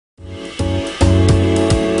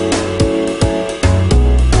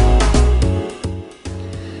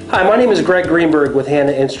Hi, my name is Greg Greenberg with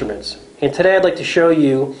Hanna Instruments, and today I'd like to show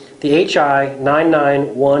you the HI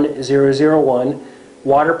 991001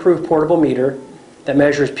 waterproof portable meter that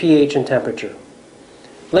measures pH and temperature.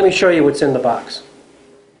 Let me show you what's in the box.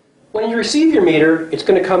 When you receive your meter, it's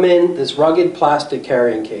going to come in this rugged plastic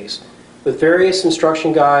carrying case with various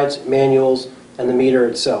instruction guides, manuals, and the meter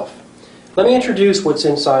itself. Let me introduce what's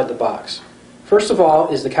inside the box. First of all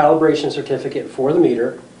is the calibration certificate for the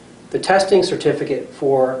meter, the testing certificate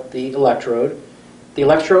for the electrode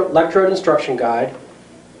instruction guide.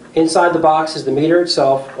 Inside the box is the meter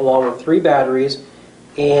itself, along with 3 batteries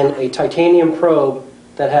and a titanium probe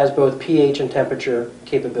that has both pH and temperature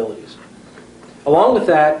capabilities. Along with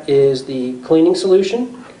that is the cleaning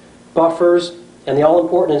solution, buffers, and the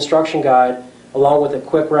all-important instruction guide, along with a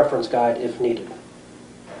quick reference guide if needed.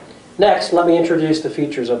 Next, let me introduce the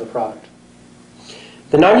features of the product.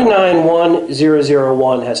 The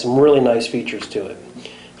 991001 has some really nice features to it.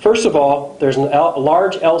 First of all, there's a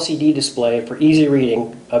large LCD display for easy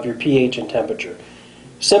reading of your pH and temperature.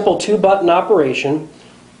 Simple 2-button operation,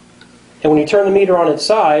 and when you turn the meter on its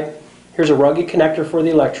side, here's a rugged connector for the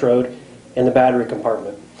electrode and the battery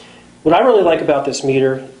compartment. What I really like about this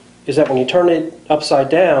meter is that when you turn it upside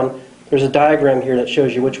down, there's a diagram here that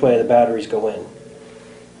shows you which way the batteries go in.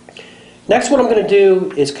 Next, what I'm going to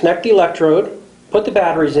do is connect the electrode, put the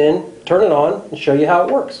batteries in, turn it on, and show you how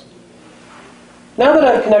it works. Now that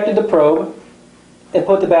I've connected the probe and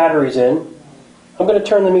put the batteries in, I'm going to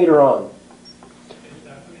turn the meter on.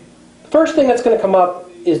 The first thing that's going to come up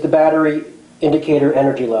is the battery indicator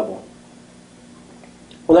energy level.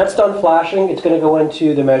 When that's done flashing, it's going to go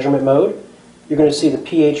into the measurement mode. You're going to see the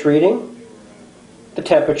pH reading, the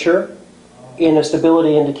temperature, and a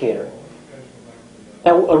stability indicator.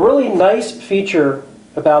 Now, a really nice feature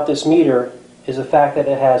about this meter is the fact that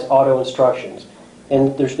it has auto instructions.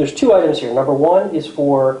 And there's 2 items here. Number 1 is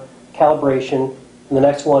for calibration, and the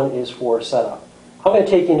next one is for setup. I'm going to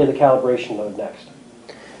take you into the calibration mode next.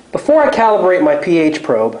 Before I calibrate my pH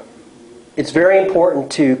probe, it's very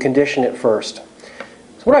important to condition it first.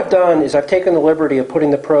 So what I've done is I've taken the liberty of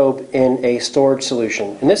putting the probe in a storage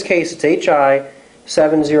solution. In this case, it's HI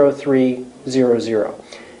 70300.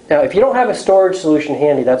 Now, if you don't have a storage solution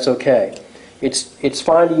handy, that's okay. It's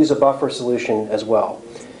fine to use a buffer solution as well.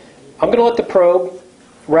 I'm going to let the probe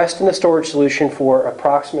rest in the storage solution for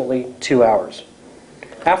approximately 2 hours.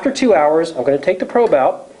 After 2 hours, I'm going to take the probe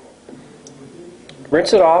out,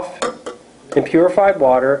 rinse it off in purified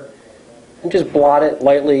water, and just blot it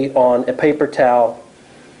lightly on a paper towel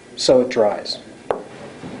so it dries.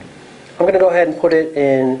 I'm going to go ahead and put it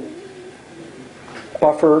in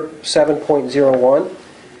buffer 7.01,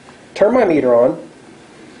 turn my meter on,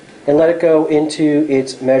 and let it go into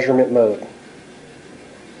its measurement mode.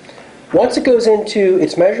 Once it goes into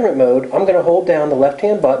its measurement mode, I'm going to hold down the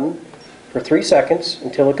left-hand button for 3 seconds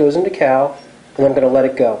until it goes into cal, and I'm going to let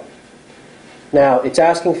it go. Now, it's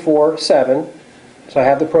asking for 7, so I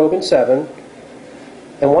have the probe in 7,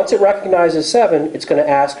 and once it recognizes 7, it's going to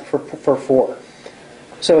ask for 4.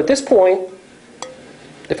 So at this point,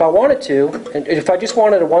 if I wanted to, and if I just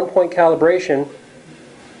wanted a 1-point calibration,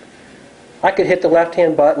 I could hit the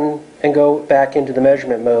left-hand button and go back into the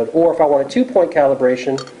measurement mode. Or if I want a 2-point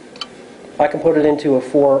calibration, I can put it into a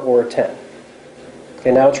 4 or a 10. Okay,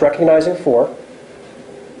 now it's recognizing 4.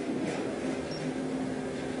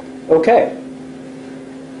 Okay,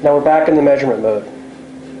 now we're back in the measurement mode.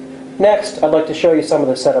 Next, I'd like to show you some of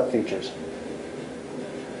the setup features.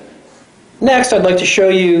 Next, I'd like to show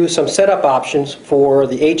you some setup options for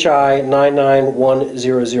the HI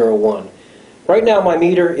 991001. Right now my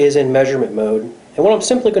meter is in measurement mode, and what I'm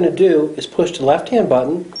simply going to do is push the left-hand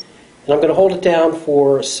button, and I'm going to hold it down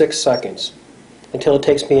for 6 seconds until it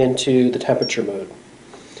takes me into the temperature mode.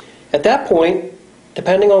 At that point,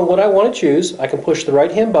 depending on what I want to choose, I can push the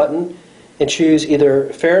right-hand button and choose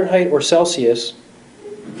either Fahrenheit or Celsius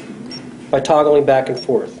by toggling back and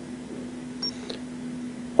forth.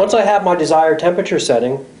 Once I have my desired temperature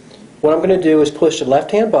setting, what I'm going to do is push the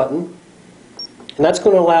left-hand button, and that's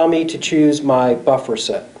going to allow me to choose my buffer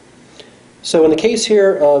set. So in the case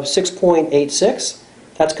here of 6.86,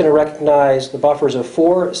 that's going to recognize the buffers of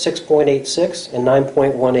 4, 6.86, and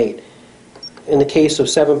 9.18. In the case of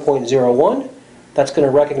 7.01, that's going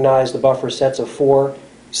to recognize the buffer sets of 4,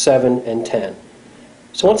 7, and 10.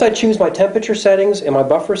 So once I choose my temperature settings and my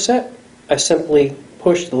buffer set, I simply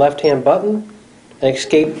push the left-hand button and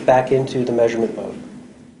escape back into the measurement mode.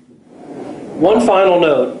 One final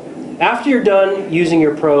note. After you're done using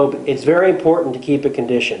your probe, it's very important to keep it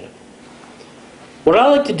conditioned. What I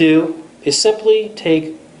like to do is simply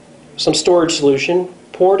take some storage solution,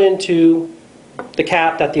 pour it into the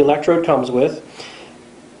cap that the electrode comes with,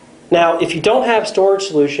 Now, if you don't have storage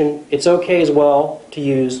solution, it's okay as well to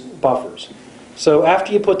use buffers. So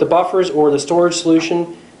after you put the buffers or the storage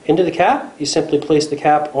solution into the cap, you simply place the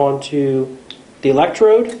cap onto the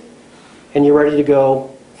electrode, and you're ready to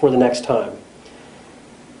go for the next time.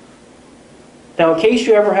 Now, in case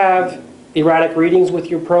you ever have erratic readings with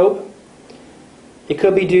your probe, it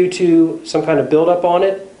could be due to some kind of buildup on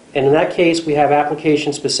it, and in that case, we have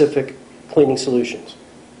application-specific cleaning solutions.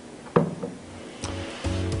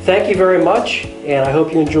 Thank you very much, and I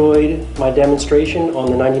hope you enjoyed my demonstration on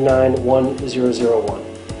the 9910001.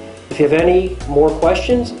 If you have any more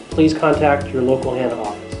questions, please contact your local Hanna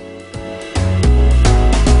office.